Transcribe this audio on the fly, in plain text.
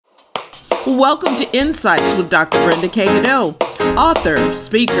Welcome to Insights with Dr. Brenda K. Goodell, author,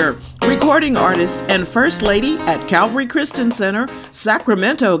 speaker, recording artist, and First Lady at Calvary Christian Center,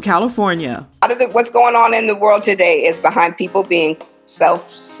 Sacramento, California. What's going on in the world today is behind people being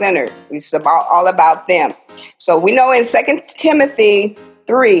self-centered. It's all about them. So we know in 2 Timothy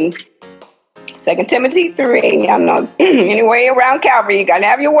 3, y'all know, anyway around Calvary, you got to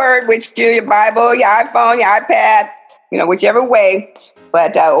have your word with you, your Bible, your iPhone, your iPad, whichever way.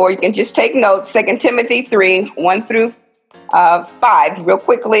 But or you can just take notes, 2 Timothy 3, 1 through 5, real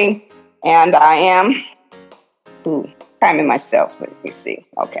quickly. And I am timing myself. Let me see.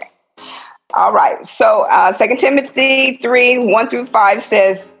 Okay. All right. So 2 Timothy 3, 1 through 5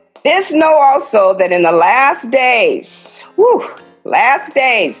 says, "This know also that in the last days," last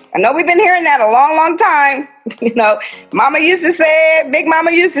days. I know we've been hearing that a long, long time. Mama used to say it, Big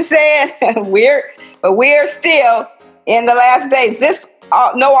Mama used to say it. we're still in the last days. This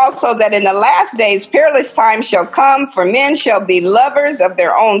know also that in the last days perilous times shall come, for men shall be lovers of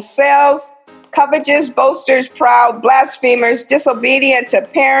their own selves, covetous, boasters, proud, blasphemers, disobedient to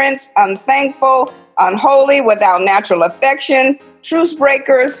parents, unthankful, unholy, without natural affection, truce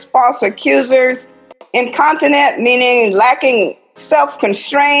breakers, false accusers, incontinent, meaning lacking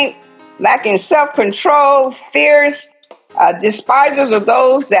self-constraint, lacking self-control, fierce, despisers of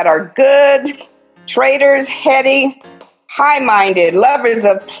those that are good, traitors, heady, high-minded, lovers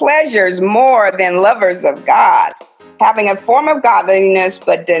of pleasures more than lovers of God, having a form of godliness,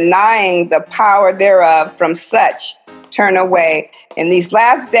 but denying the power thereof. From such turn away. In these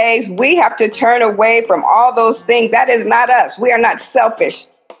last days, we have to turn away from all those things. That is not us. We are not selfish.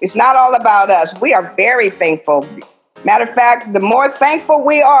 It's not all about us. We are very thankful. Matter of fact, the more thankful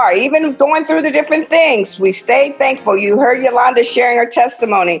we are, even going through the different things, we stay thankful. You heard Yolanda sharing her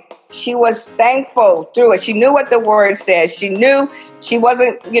testimony. She was thankful through it. She knew what the word says. She knew she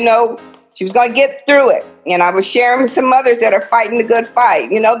wasn't, she was going to get through it. And I was sharing with some others that are fighting the good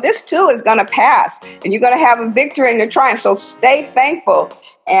fight. This too is going to pass, and you're going to have a victory and a triumph. So stay thankful,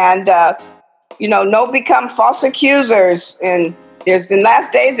 and, don't become false accusers. And there's the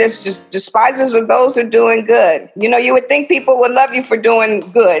last days, there's just despisers of those who are doing good. You would think people would love you for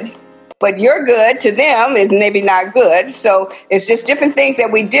doing good, but your good to them is maybe not good. So it's just different things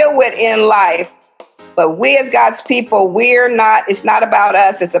that we deal with in life. But we as God's people, it's not about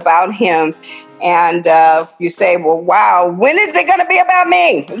us, it's about him. And you say, well, wow, when is it going to be about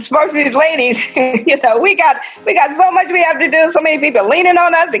me? Especially these ladies, we got so much we have to do. So many people leaning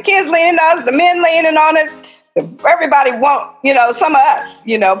on us, the kids leaning on us, the men leaning on us. Everybody want, some of us,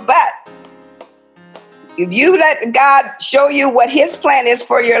 but if you let God show you what his plan is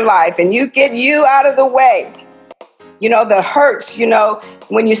for your life and you get you out of the way, the hurts,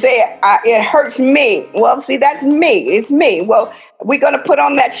 when you say it hurts me. Well, see, that's me. It's me. Well, we're going to put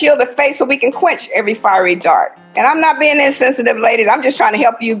on that shield of faith so we can quench every fiery dart. And I'm not being insensitive, ladies. I'm just trying to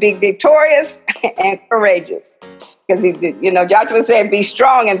help you be victorious and courageous. Because, Joshua said, be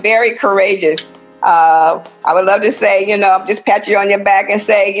strong and very courageous. I would love to say, just pat you on your back and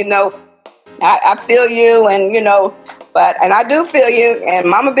say, I feel you, and, and I do feel you. And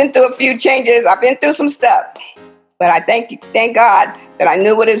Mama been through a few changes. I've been through some stuff. But I thank God that I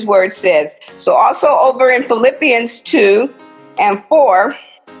knew what his word says. So also over in Philippians 2 and 4,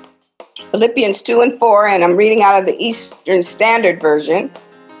 and I'm reading out of the Eastern Standard Version.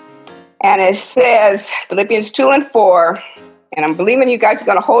 And it says, Philippians 2 and 4, and I'm believing you guys are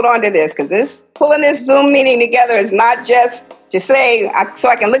going to hold on to this, because pulling this Zoom meeting together is not just to say, so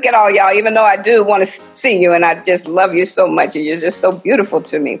I can look at all y'all, even though I do want to see you, and I just love you so much, and you're just so beautiful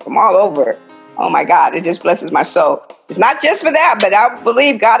to me from all over. Oh my God, it just blesses my soul. It's not just for that, but I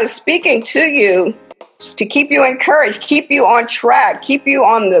believe God is speaking to you to keep you encouraged, keep you on track, keep you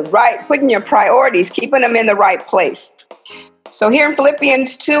on the right, putting your priorities, keeping them in the right place. So here in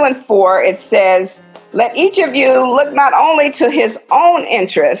Philippians 2 and 4, it says, let each of you look not only to his own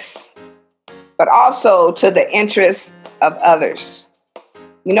interests, but also to the interests of others.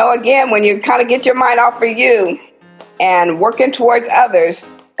 Again, when you kind of get your mind off of you and working towards others,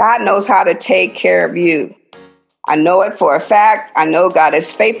 God knows how to take care of you. I know it for a fact. I know God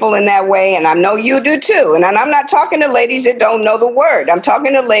is faithful in that way, and I know you do too. And I'm not talking to ladies that don't know the word. I'm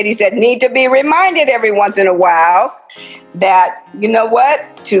talking to ladies that need to be reminded every once in a while that,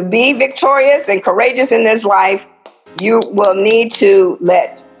 to be victorious and courageous in this life, you will need to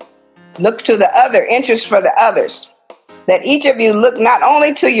look to the other interests for the others. Let each of you look not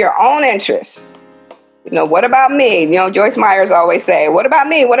only to your own interests. What about me? Joyce Myers always say, what about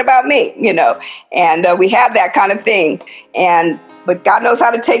me? What about me? And we have that kind of thing. But God knows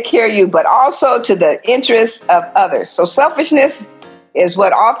how to take care of you, but also to the interests of others. So selfishness is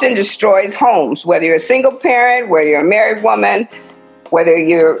what often destroys homes, whether you're a single parent, whether you're a married woman, whether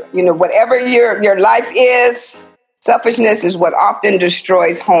you're, whatever your life is, selfishness is what often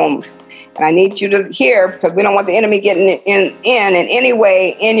destroys homes. And I need you to hear, because we don't want the enemy getting in any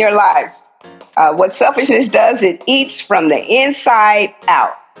way in your lives. What selfishness does, it eats from the inside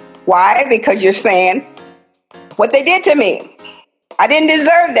out. Why? Because you're saying, what they did to me, I didn't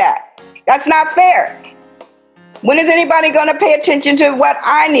deserve that. That's not fair. When is anybody going to pay attention to what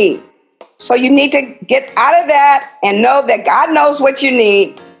I need? So you need to get out of that and know that God knows what you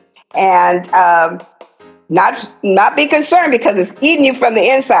need, and not be concerned, because it's eating you from the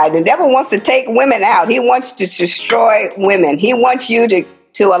inside. The devil wants to take women out. He wants to destroy women. He wants you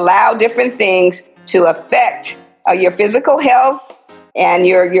to allow different things to affect your physical health and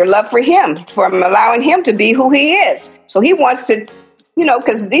your love for him, from allowing him to be who he is. So he wants to,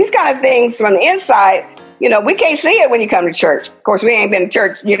 because these kind of things from the inside, we can't see it when you come to church. Of course, we ain't been to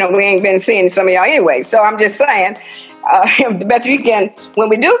church, we ain't been seeing some of y'all anyway. So I'm just saying, the best we can, when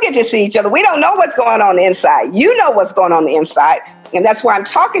we do get to see each other, we don't know what's going on the inside. You know what's going on the inside. And that's why I'm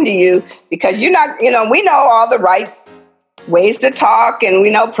talking to you, because you're not, we know all the right ways to talk, and we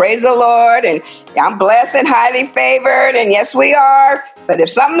know, praise the Lord, and I'm blessed and highly favored, and yes, we are. But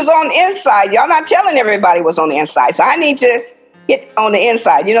if something's on the inside, y'all not telling everybody what's on the inside. So I need to get on the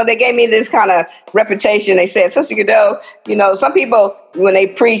inside. They gave me this kind of reputation. They said, Sister Gadot, some people, when they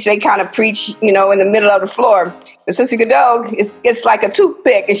preach, they kind of preach, in the middle of the floor. But Sister Gadot, it's like a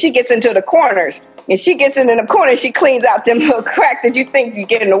toothpick, and she gets into the corners. And she gets into the corners, she cleans out them little cracks that you think you're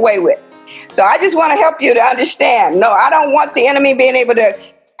getting away with. So I just want to help you to understand. No, I don't want the enemy being able to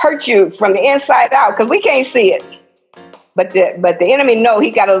hurt you from the inside out, because we can't see it. But the enemy know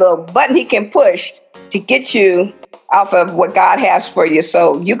he got a little button he can push to get you off of what God has for you.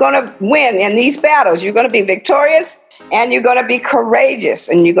 So you're going to win in these battles. You're going to be victorious, and you're going to be courageous,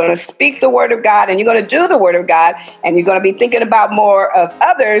 and you're going to speak the word of God, and you're going to do the word of God, and you're going to be thinking about more of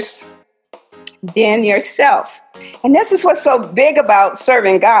others than yourself. And this is what's so big about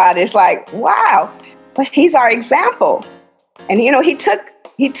serving God. It's like, wow, but he's our example. And,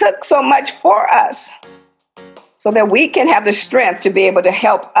 he took so much for us so that we can have the strength to be able to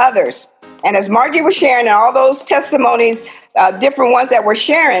help others. And as Margie was sharing, and all those testimonies, different ones that we're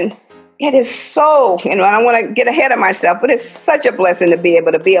sharing, it is so, I don't want to get ahead of myself, but it's such a blessing to be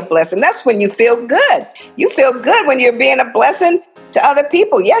able to be a blessing. That's when you feel good. You feel good when you're being a blessing to other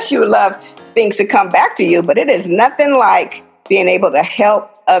people. Yes, you would love things to come back to you, but it is nothing like being able to help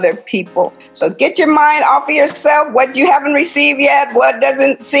other people. So get your mind off of yourself, what you haven't received yet, what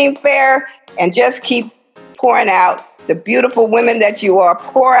doesn't seem fair, and just keep pouring out the beautiful women that you are.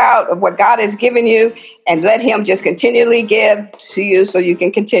 Pour out of what God has given you, and let him just continually give to you so you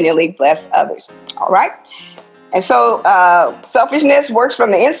can continually bless others. All right. And so selfishness works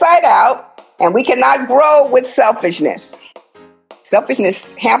from the inside out, and we cannot grow with selfishness.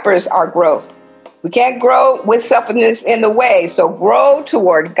 Selfishness hampers our growth. We can't grow with selfishness in the way. So grow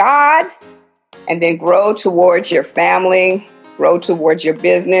toward God, and then grow towards your family, grow towards your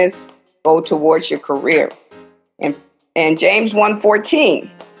business, go towards your career. And James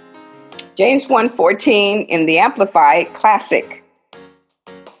 1:14. James 1:14 in the Amplified Classic.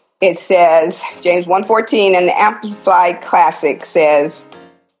 It says, James 1:14 in the Amplified Classic says,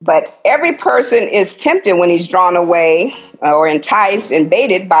 but every person is tempted when he's drawn away or enticed and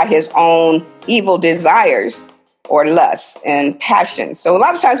baited by his own evil desires or lusts and passions. So a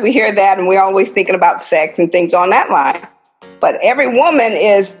lot of times we hear that, and we're always thinking about sex and things on that line. But every woman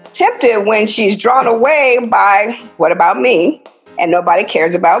is tempted when she's drawn away by, what about me? And nobody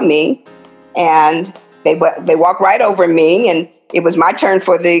cares about me. And they walk right over me. And it was my turn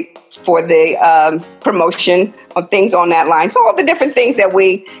for the promotion of things on that line. So all the different things that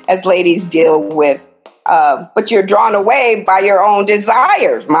we as ladies deal with. But you're drawn away by your own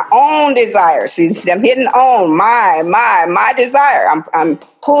desires, my own desires. See, them hidden on my desire. I'm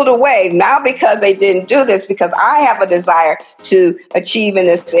pulled away, not because they didn't do this, because I have a desire to achieve in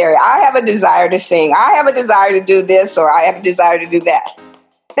this area. I have a desire to sing. I have a desire to do this, or I have a desire to do that.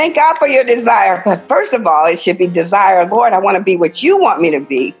 Thank God for your desire. But first of all, it should be desire. Lord, I want to be what you want me to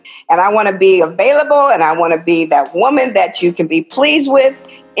be. And I want to be available, and I want to be that woman that you can be pleased with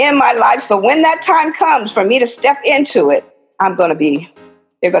in my life. So when that time comes for me to step into it,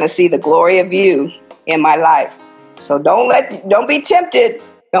 they're going to see the glory of you in my life. So don't be tempted.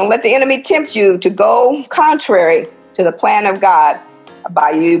 Don't let the enemy tempt you to go contrary to the plan of God by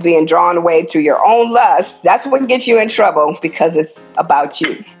you being drawn away through your own lust. That's what gets you in trouble, because it's about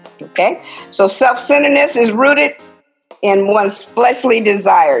you. Okay. So self-centeredness is rooted in one's fleshly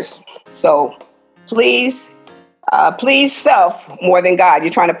desires. So please please self more than God.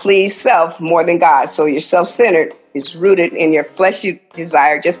 You're trying to please self more than God. So you're self-centered. It's rooted in your fleshy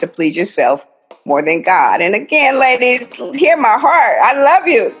desire just to please yourself more than God. And again, ladies, hear my heart. I love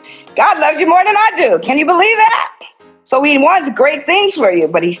you. God loves you more than I do. Can you believe that? So he wants great things for you,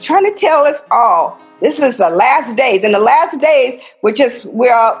 but he's trying to tell us all, this is the last days. In the last days,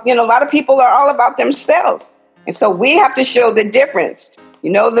 we're all, a lot of people are all about themselves. And so we have to show the difference.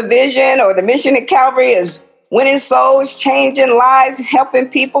 The vision or the mission at Calvary is winning souls, changing lives, helping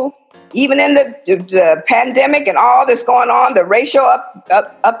people. Even in the pandemic and all that's going on, the racial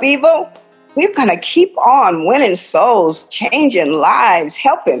upheaval, we're going to keep on winning souls, changing lives,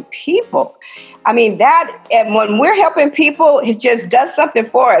 helping people. I mean, and when we're helping people, it just does something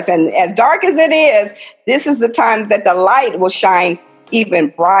for us. And as dark as it is, this is the time that the light will shine even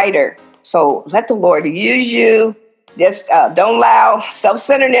brighter. So let the Lord use you. Just don't allow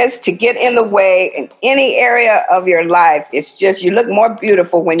self-centeredness to get in the way in any area of your life. It's just, you look more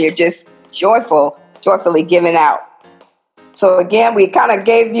beautiful when you're just joyfully giving out. So again, we kind of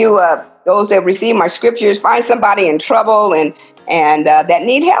gave you those that receive my scriptures, find somebody in trouble and that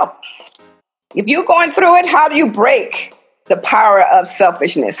need help. If you're going through it, how do you break the power of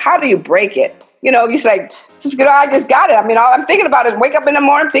selfishness? How do you break it? You say, I just got it. I mean, all I'm thinking about is wake up in the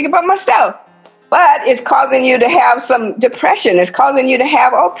morning, thinking about myself. But it's causing you to have some depression. It's causing you to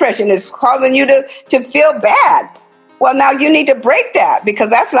have oppression. It's causing you to feel bad. Well, now you need to break that because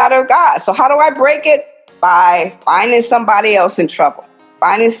that's not of God. So how do I break it? By finding somebody else in trouble,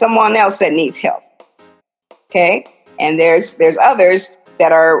 finding someone else that needs help. Okay? And there's others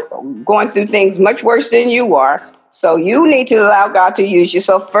that are going through things much worse than you are. So you need to allow God to use you.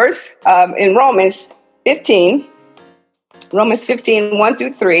 So first, in Romans 15,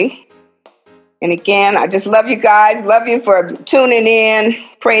 1-3. And again, I just love you guys. Love you for tuning in.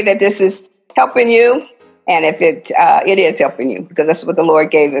 Pray that this is helping you. And if it is helping you, because that's what the Lord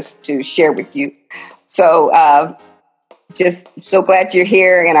gave us to share with you. So just so glad you're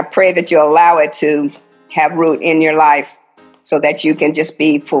here. And I pray that you allow it to have root in your life so that you can just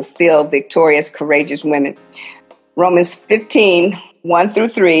be fulfilled, victorious, courageous women. Romans 15,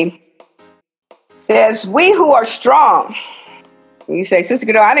 1-3 says, we who are strong. You say, Sister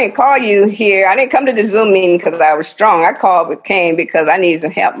Goodall, I didn't call you here. I didn't come to the Zoom meeting because I was strong. I came because I need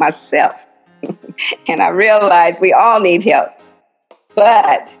some help myself. And I realized we all need help.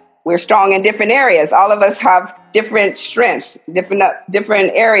 But we're strong in different areas. All of us have different strengths,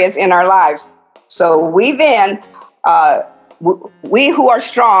 different areas in our lives. So we then, we who are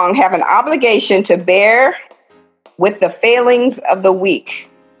strong have an obligation to bear with the failings of the weak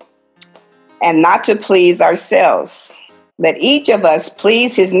and not to please ourselves. Let each of us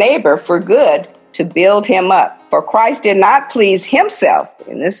please his neighbor for good to build him up. For Christ did not please himself.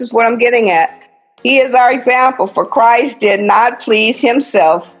 And this is what I'm getting at. He is our example. For Christ did not please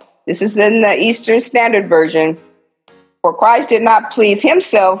himself. This is in the Eastern Standard Version. For Christ did not please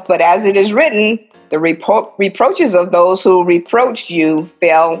himself, but as it is written, the reproaches of those who reproached you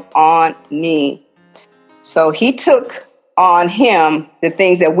fell on me. So he took on him the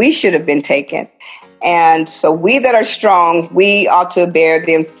things that we should have been taken. And so we that are strong, we ought to bear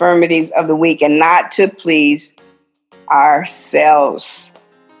the infirmities of the weak and not to please ourselves.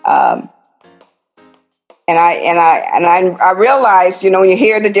 And I realized, when you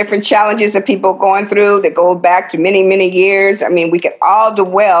hear the different challenges that people are going through that go back to many, many years, I mean, we can all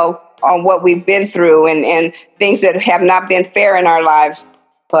dwell on what we've been through and things that have not been fair in our lives.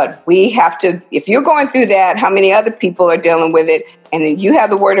 But we have to, if you're going through that, how many other people are dealing with it? And then you have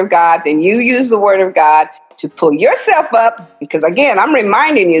the word of God, then you use the word of God to pull yourself up. Because again, I'm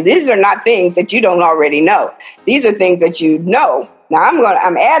reminding you, these are not things that you don't already know. These are things that you know. Now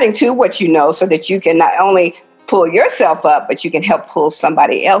I'm adding to what you know so that you can not only pull yourself up, but you can help pull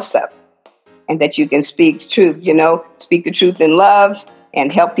somebody else up. And that you can speak truth, speak the truth in love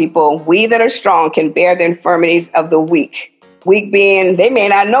and help people. We that are strong can bear the infirmities of the weak. Weak being, they may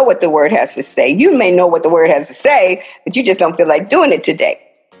not know what the word has to say. You may know what the word has to say, but you just don't feel like doing it today.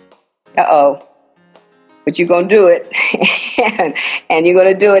 Uh-oh. But you're going to do it. and you're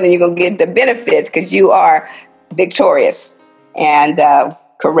going to do it and you're going to get the benefits because you are victorious and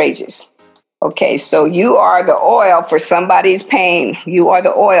courageous. Okay, so you are the oil for somebody's pain. You are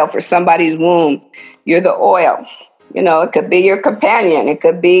the oil for somebody's wound. You're the oil. It could be your companion. It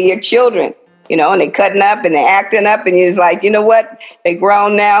could be your children. And they cutting up and they acting up and you're like, you know what? They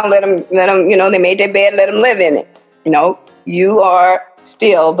grown now. Let them, they made their bed. Let them live in it. You are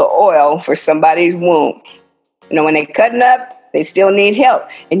still the oil for somebody's wound. When they cutting up, they still need help.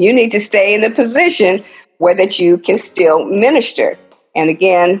 And you need to stay in the position where that you can still minister. And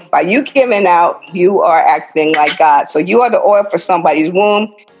again, by you giving out, you are acting like God. So you are the oil for somebody's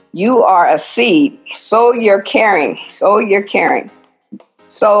womb. You are a seed. So you're caring. So you're caring.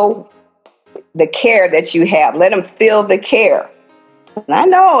 So the care that you have, let them feel the care. And I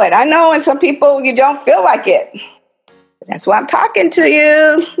know it. I know. And some people, you don't feel like it. That's why I'm talking to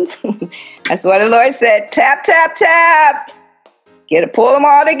you. That's what the Lord said. Tap, tap, tap. Pull them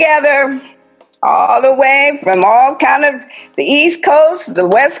all together. All the way from all kind of the East Coast, the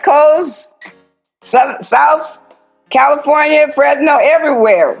West Coast, South California, Fresno,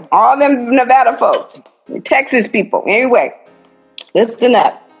 everywhere. All them Nevada folks, the Texas people. Anyway, listen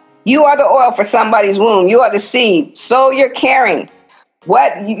up. You are the oil for somebody's womb. You are the seed. So you're caring.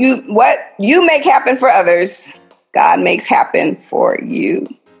 What you make happen for others, God makes happen for you.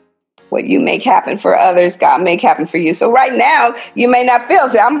 What you make happen for others, God make happen for you. So right now, you may not feel,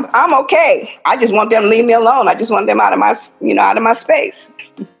 say, I'm okay. I just want them to leave me alone. I just want them out of my space.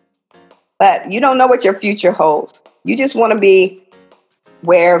 But you don't know what your future holds. You just want to be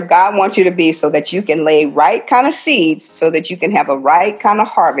where God wants you to be so that you can lay right kind of seeds, so that you can have a right kind of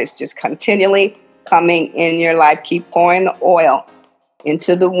harvest just continually coming in your life. Keep pouring the oil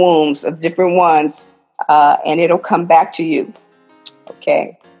into the wombs of different ones, and it'll come back to you.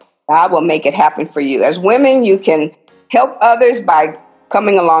 Okay. God will make it happen for you. As women, you can help others by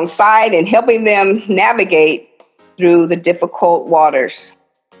coming alongside and helping them navigate through the difficult waters.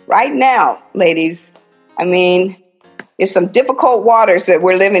 Right now, ladies, there's some difficult waters that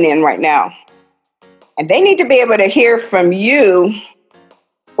we're living in right now. And they need to be able to hear from you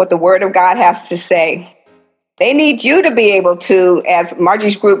what the Word of God has to say. They need you to be able to, as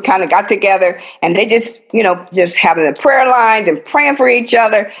Margie's group kind of got together, and they just having the prayer lines and praying for each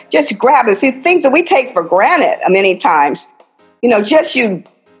other, just grab it. See, things that we take for granted many times, just you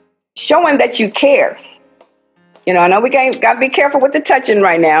showing that you care. I know we got to be careful with the touching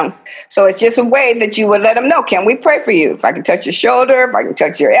right now. So it's just a way that you would let them know, can we pray for you? If I can touch your shoulder, if I can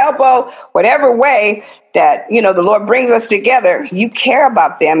touch your elbow, whatever way that, the Lord brings us together, you care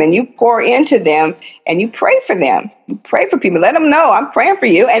about them and you pour into them and you pray for them. You pray for people. Let them know I'm praying for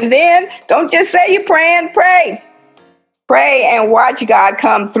you. And then don't just say you're praying, pray. Pray and watch God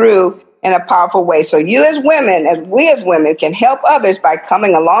come through in a powerful way. So you as women, and we as women can help others by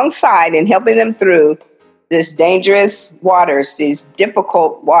coming alongside and helping them through this dangerous waters, these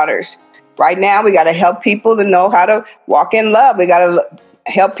difficult waters. Right now, we got to help people to know how to walk in love. We got to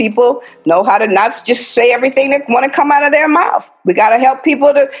help people know how to not just say everything that want to come out of their mouth. We got to help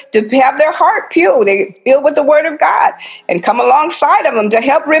people to have their heart pure. They filled with the Word of God and come alongside of them to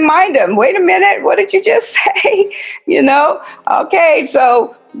help remind them, wait a minute, what did you just say? Okay,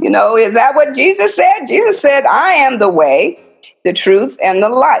 so, is that what Jesus said? Jesus said, I am the way, the truth, and the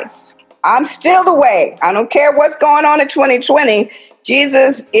life. I'm still the way. I don't care what's going on in 2020.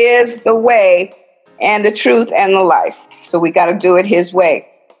 Jesus is the way and the truth and the life. So we got to do it his way.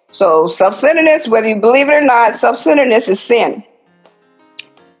 So self-centeredness, whether you believe it or not, self-centeredness is sin.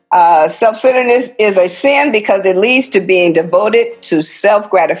 Self-centeredness is a sin because it leads to being devoted to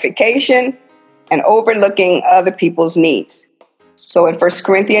self-gratification and overlooking other people's needs. So in 1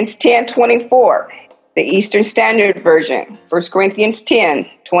 Corinthians 10:24, the Eastern Standard Version, 1 Corinthians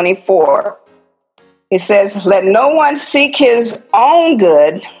 10:24. It says, let no one seek his own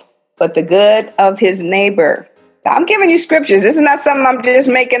good, but the good of his neighbor. So I'm giving you scriptures. This is not something I'm just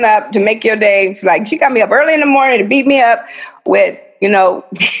making up to make your day. It's like, she got me up early in the morning to beat me up with,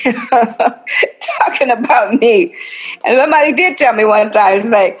 talking about me. And somebody did tell me one time, it's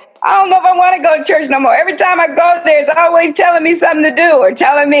like, I don't know if I want to go to church no more. Every time I go there, it's always telling me something to do or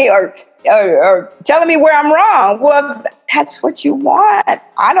telling me or telling me where I'm wrong. Well, that's what you want.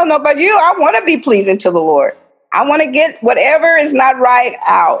 I don't know about you. I want to be pleasing to the Lord. I want to get whatever is not right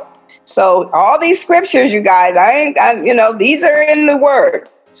out. So all these scriptures, you guys, these are in the Word.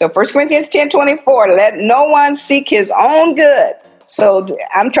 So 1 Corinthians 10:24, let no one seek his own good. So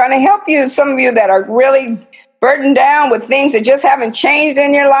I'm trying to help you, some of you that are really burdened down with things that just haven't changed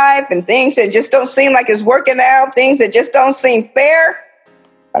in your life and things that just don't seem like it's working out, things that just don't seem fair.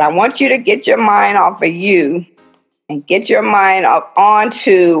 But I want you to get your mind off of you and get your mind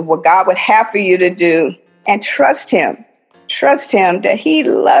onto what God would have for you to do and trust him. Trust him that he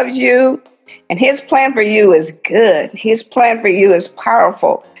loves you and his plan for you is good. His plan for you is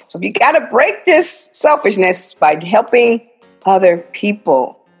powerful. So you got to break this selfishness by helping other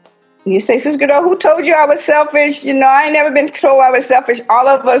people. And you say, Sister Godot, who told you I was selfish? I ain't never been told I was selfish. All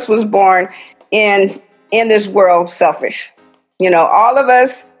of us was born in this world selfish. All of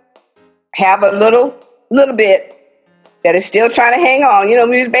us have a little bit that is still trying to hang on. When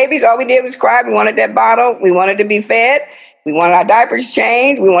we was babies, all we did was cry. We wanted that bottle. We wanted to be fed. We wanted our diapers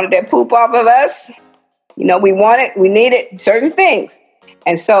changed. We wanted that poop off of us. We wanted, we needed certain things.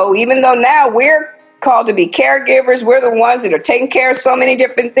 And so even though now we're called to be caregivers, we're the ones that are taking care of so many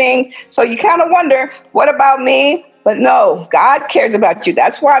different things. So you kind of wonder, what about me? But no, God cares about you.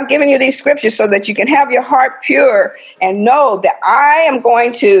 That's why I'm giving you these scriptures, so that you can have your heart pure and know that I am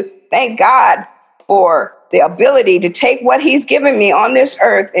going to thank God for the ability to take what he's given me on this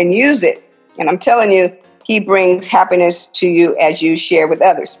earth and use it. And I'm telling you, he brings happiness to you as you share with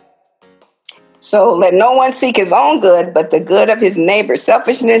others. So let no one seek his own good, but the good of his neighbor.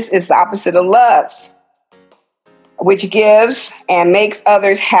 Selfishness is the opposite of love, which gives and makes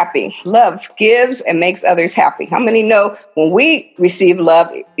others happy. Love gives and makes others happy. How many know when we receive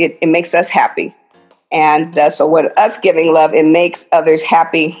love, it makes us happy? And so with us giving love, it makes others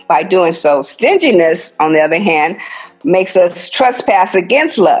happy by doing so. Stinginess, on the other hand, makes us trespass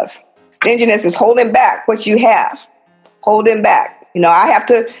against love. Stinginess is holding back what you have, holding back. I have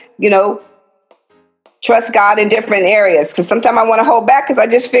to, trust God in different areas, because sometimes I want to hold back because I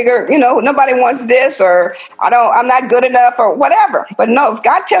just figure, nobody wants this, or I'm not good enough, or whatever. But no, if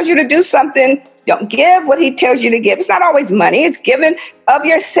God tells you to do something, don't give what he tells you to give. It's not always money. It's giving of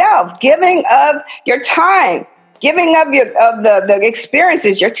yourself, giving of your time, giving of the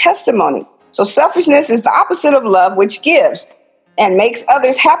experiences, your testimony. So selfishness is the opposite of love, which gives and makes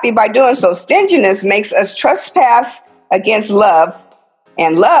others happy by doing so. Stinginess makes us trespass against love.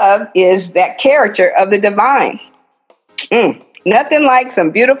 And love is that character of the divine. Nothing like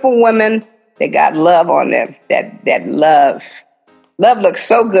some beautiful women that got love on them. That love. Love looks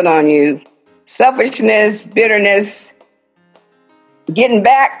so good on you. Selfishness, bitterness, getting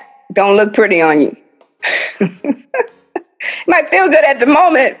back don't look pretty on you. It might feel good at the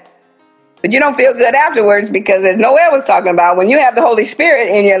moment, but you don't feel good afterwards, because as Noel was talking about, when you have the Holy Spirit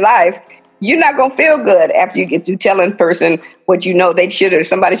in your life, you're not going to feel good after you get through telling a person what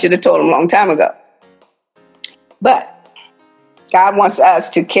somebody should have told them a long time ago. But God wants us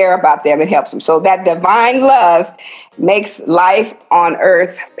to care about them and helps them. So that divine love makes life on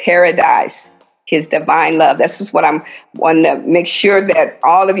earth paradise. His divine love. That's just what I'm wanting to make sure that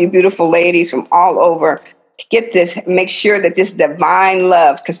all of you beautiful ladies from all over get this. Make sure that this divine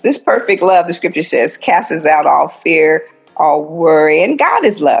love, because this perfect love, the scripture says, casts out all fear, all worry, and God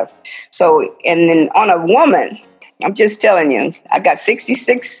is love. So, and then on a woman, I'm just telling you, I got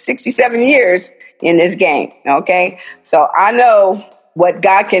 67 years in this game. Okay. So I know what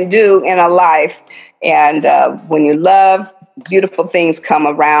God can do in a life. And when you love, beautiful things come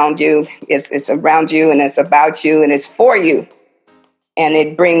around you. It's around you, and it's about you, and it's for you. And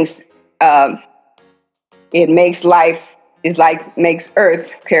it brings, it makes life, makes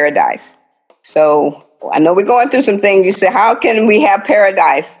earth paradise. So I know we're going through some things. You say, how can we have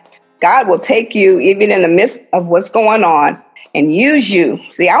paradise? God will take you even in the midst of what's going on and use you.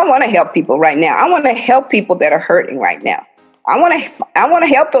 See, I want to help people right now. I want to help people that are hurting right now. I want to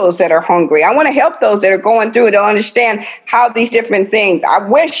help those that are hungry. I want to help those that are going through it to understand how these different things. I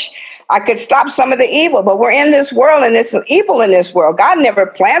wish I could stop some of the evil, but we're in this world, and it's evil in this world. God never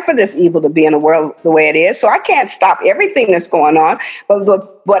planned for this evil to be in the world the way it is. So I can't stop everything that's going on. But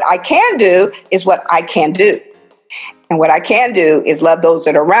what I can do is what I can do. And what I can do is love those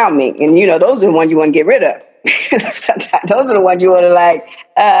that are around me. And, those are the ones you want to get rid of. Sometimes those are the ones you want to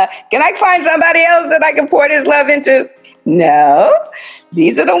can I find somebody else that I can pour this love into? No,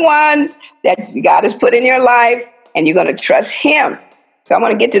 these are the ones that God has put in your life, and you're going to trust him. So I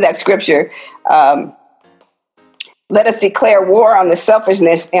want to get to that scripture. Let us declare war on the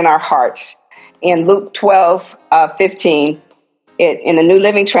selfishness in our hearts. In Luke 12:15, in the New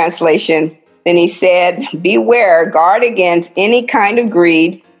Living Translation, then he said, beware, guard against any kind of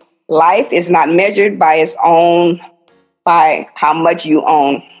greed. Life is not measured by how much you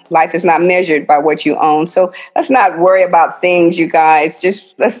own. Life is not measured by what you own. So let's not worry about things, you guys.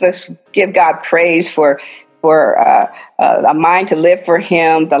 Just let's give God praise for a mind to live for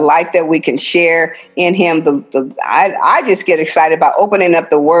him, the life that we can share in him. I just get excited about opening up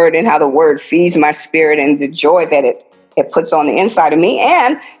the word and how the word feeds my spirit, and the joy that it puts on the inside of me,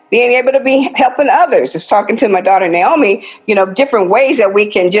 and being able to be helping others. Just talking to my daughter, Naomi, different ways that we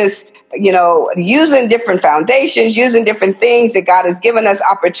can just, using different foundations, using different things that God has given us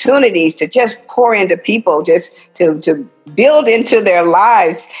opportunities to just pour into people, just to build into their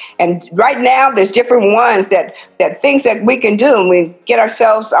lives. And right now there's different ones that things that we can do, and we get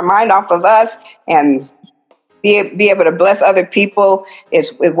our mind off of us and be able to bless other people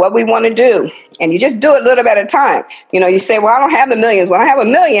is what we want to do. And you just do it a little bit at a time. You say, well, I don't have the millions. When I have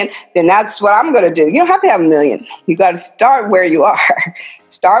 $1 million, then that's what I'm going to do. You don't have to have $1 million. You got to start where you are.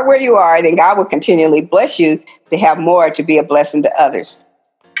 Start where you are, then God will continually bless you to have more to be a blessing to others.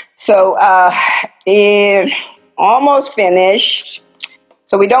 So almost finished.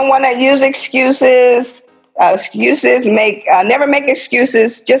 So we don't want to use excuses. Never make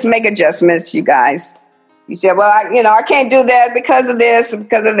excuses. Just make adjustments, you guys. You say, well, I can't do that because of this,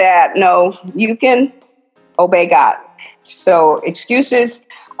 because of that. No, you can obey God. So excuses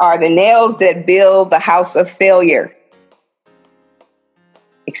are the nails that build the house of failure.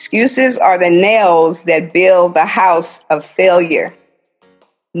 Excuses are the nails that build the house of failure.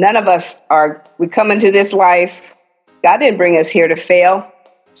 None of us we come into this life. God didn't bring us here to fail.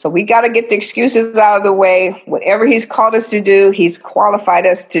 So we got to get the excuses out of the way. Whatever he's called us to do, he's qualified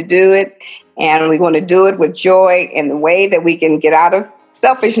us to do it. And we want to do it with joy. And the way that we can get out of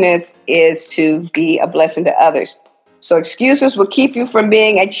selfishness is to be a blessing to others. So excuses will keep you from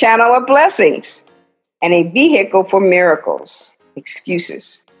being a channel of blessings and a vehicle for miracles.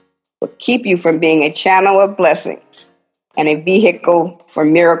 Excuses will keep you from being a channel of blessings and a vehicle for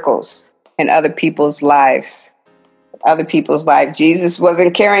miracles in other people's lives. Jesus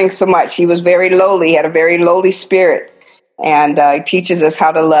wasn't caring so much. He was very lowly. He had a very lowly spirit. And he teaches us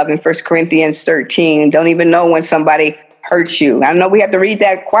how to love in 1 Corinthians 13. Don't even know when somebody hurts you. I know we have to read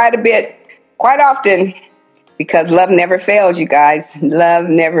that quite often, because love never fails, you guys. Love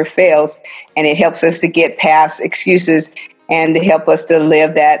never fails. And it helps us to get past excuses and to help us to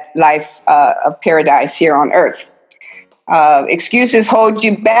live that life of paradise here on earth. Excuses hold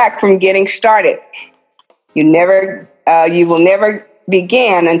you back from getting started. You will never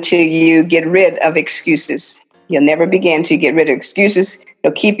begin until you get rid of excuses. You'll never begin to get rid of excuses.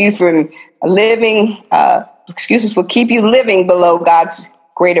 It'll keep you from living. Excuses will keep you living below God's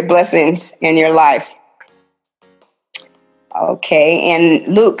greater blessings in your life. Okay,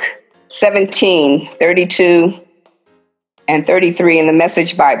 in Luke 17:32 and 33 in the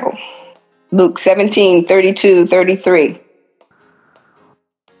Message Bible. Luke 17:32, 33.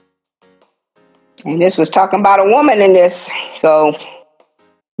 And this was talking about a woman in this. So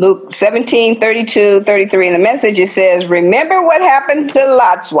Luke 17:32, 33 in the Message, it says, remember what happened to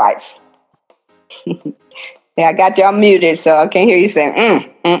Lot's wife. Yeah, I got y'all muted, so I can't hear you saying,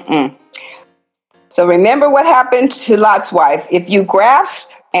 So remember what happened to Lot's wife. If you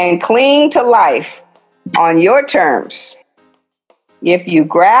grasp and cling to life on your terms,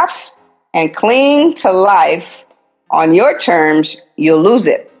 you'll lose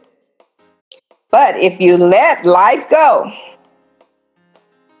it. But if you let life go,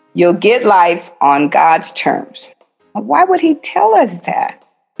 you'll get life on God's terms. Why would he tell us that?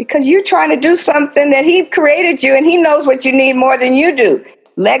 Because you're trying to do something that he created you, and he knows what you need more than you do.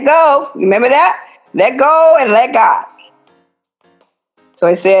 Let go. You remember that? Let go and let God. So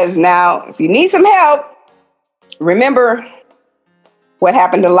it says, now, if you need some help, remember what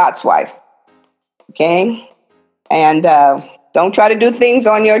happened to Lot's wife. Okay? And don't try to do things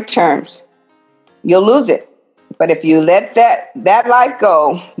on your terms. You'll lose it. But if you let that life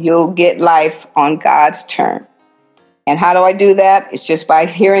go, you'll get life on God's term. And how do I do that? It's just by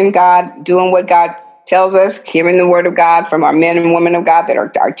hearing God, doing what God tells us, hearing the word of God from our men and women of God that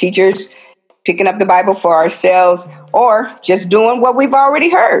are our teachers, picking up the Bible for ourselves, or just doing what we've already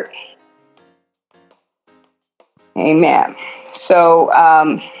heard. Amen. So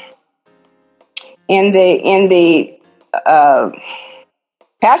in the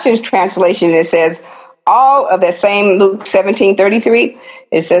Passion Translation, it says, all of the same Luke 17:33,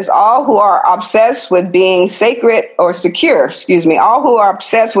 it says, all who are obsessed with being all who are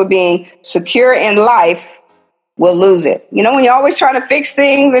obsessed with being secure in life will lose it. You know, when you're always trying to fix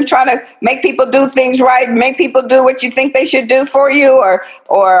things and trying to make people do things right, make people do what you think they should do for you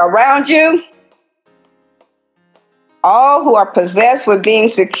or around you, all who are possessed with being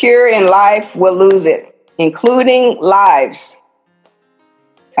secure in life will lose it, including lives.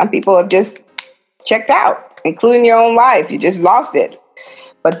 Some people have just checked out, including your own life. You just lost it.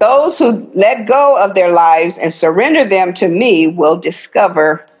 But those who let go of their lives and surrender them to me will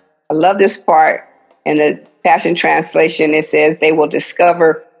discover, I love this part in the Passion Translation, it says they will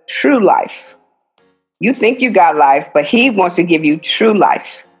discover true life. You think you got life, but he wants to give you true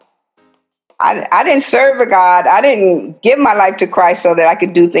life. I didn't serve a God. I didn't give my life to Christ so that I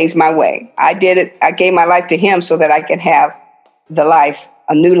could do things my way. I did it. I gave my life to him so that I could have the life,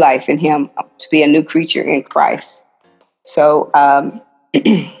 a new life in him, to be a new creature in Christ. So,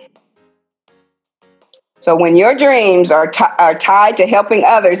 so when your dreams are tied to helping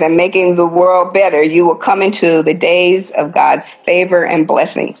others and making the world better, you will come into the days of God's favor and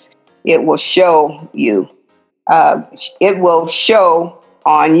blessings. It will show you. It will show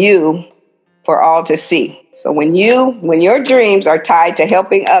on you for all to see. So when your dreams are tied to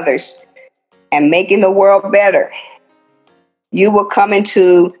helping others and making the world better, you will come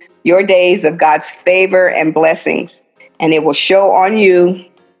into your days of God's favor and blessings, and it will show on you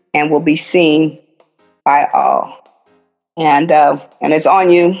and will be seen by all. And it's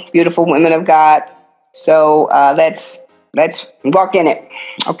on you, beautiful women of God. So let's walk in it.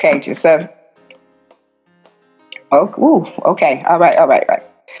 Okay, just okay. All right.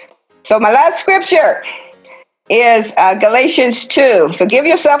 So my last scripture is Galatians 2. So give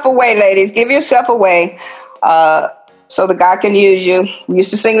yourself away, ladies. Give yourself away so that God can use you. We used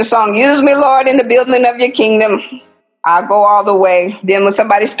to sing the song, "Use me, Lord, in the building of your kingdom. I'll go all the way." Then when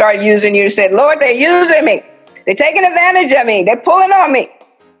somebody started using you, said, "Lord, they're using me. They're taking advantage of me. They're pulling on me.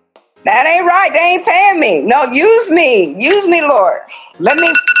 That ain't right. They ain't paying me. No, use me. Use me, Lord. Let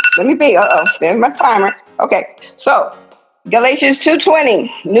me be." There's my timer. Okay. So Galatians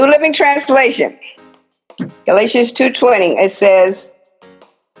 2:20, New Living Translation. Galatians 2:20, it says,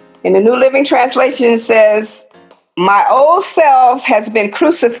 in the New Living Translation, it says, "My old self has been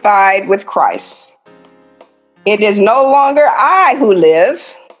crucified with Christ. It is no longer I who live,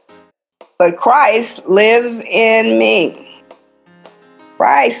 but Christ lives in me."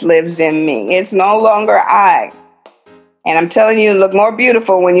 Christ lives in me. It's no longer I. And I'm telling you, look more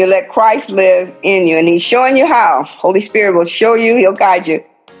beautiful when you let Christ live in you. And he's showing you how. Holy Spirit will show you. He'll guide you.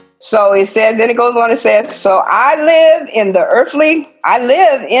 So it says, then it goes on, it says, "So I live in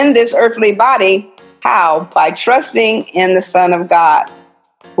this earthly body." How? By trusting in the Son of God,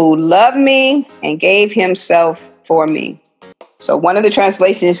 who loved me and gave himself for me. So one of the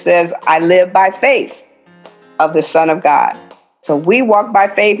translations says, "I live by faith of the Son of God." So we walk by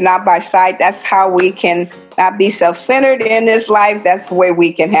faith, not by sight. That's how we can not be self-centered in this life. That's the way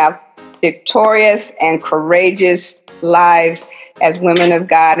we can have victorious and courageous lives as women of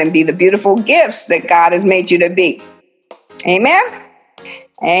God and be the beautiful gifts that God has made you to be. Amen?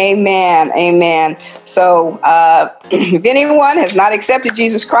 Amen. Amen. So if anyone has not accepted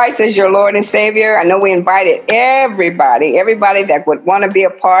Jesus Christ as your Lord and Savior, I know we invited everybody that would want to be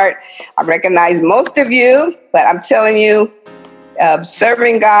a part. I recognize most of you, but I'm telling you,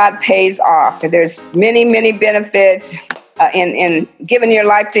 serving God pays off. There's many, many benefits in giving your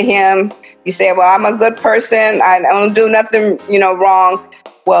life to him. You say, "Well, I'm a good person. I don't do nothing, wrong."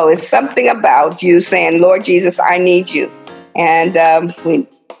 Well, it's something about you saying, "Lord Jesus, I need you." And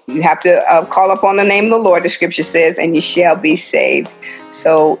you have to call upon the name of the Lord, the scripture says, and you shall be saved.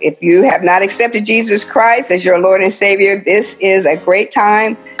 So if you have not accepted Jesus Christ as your Lord and Savior, this is a great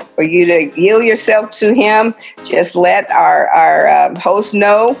time for you to yield yourself to him. Just let our host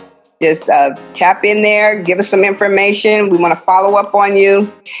know. Just tap in there, give us some information. We want to follow up on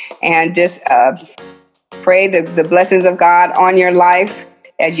you and just pray the blessings of God on your life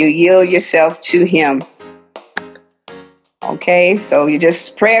as you yield yourself to him. Okay, so you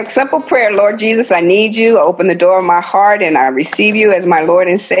just pray a simple prayer. "Lord Jesus, I need you. Open the door of my heart and I receive you as my Lord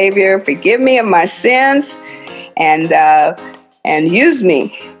and Savior. Forgive me of my sins and use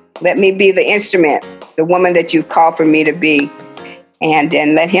me. Let me be the instrument, the woman that you've called for me to be. And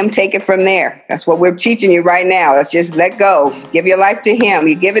then let him take it from there." That's what we're teaching you right now. Let's just let go. Give your life to him.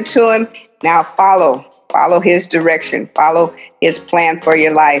 You give it to him. Now follow his direction. Follow his plan for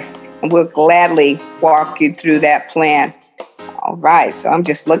your life. And we'll gladly walk you through that plan. All right. So I'm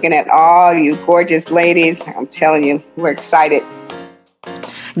just looking at all you gorgeous ladies. I'm telling you, we're excited.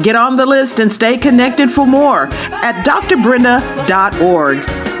 Get on the list and stay connected for more at drbrenda.org.